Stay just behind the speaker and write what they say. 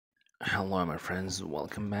Hello, my friends.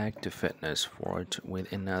 Welcome back to Fitness Fort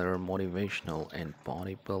with another motivational and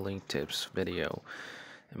bodybuilding tips video.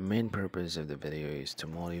 The main purpose of the video is to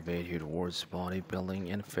motivate you towards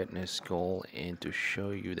bodybuilding and fitness goal and to show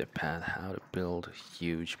you the path how to build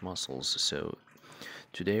huge muscles. So,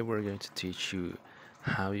 today we're going to teach you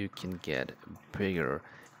how you can get bigger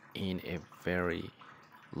in a very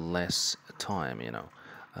less time.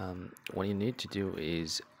 What you need to do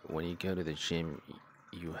is when you go to the gym,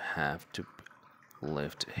 you have to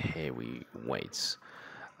lift heavy weights.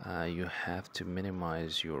 You have to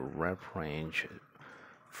minimize your rep range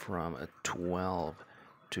from a 12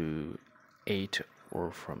 to 8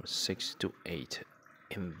 or from 6 to 8.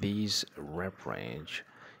 In these rep range,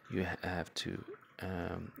 you have to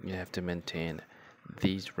maintain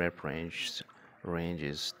these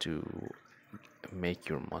ranges to make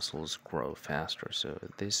your muscles grow faster. So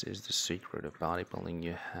this is the secret of bodybuilding.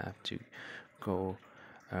 You have to go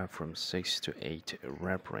from 6 to 8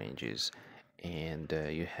 rep ranges, and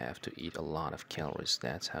you have to eat a lot of calories.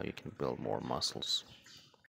 That's how you can build more muscles.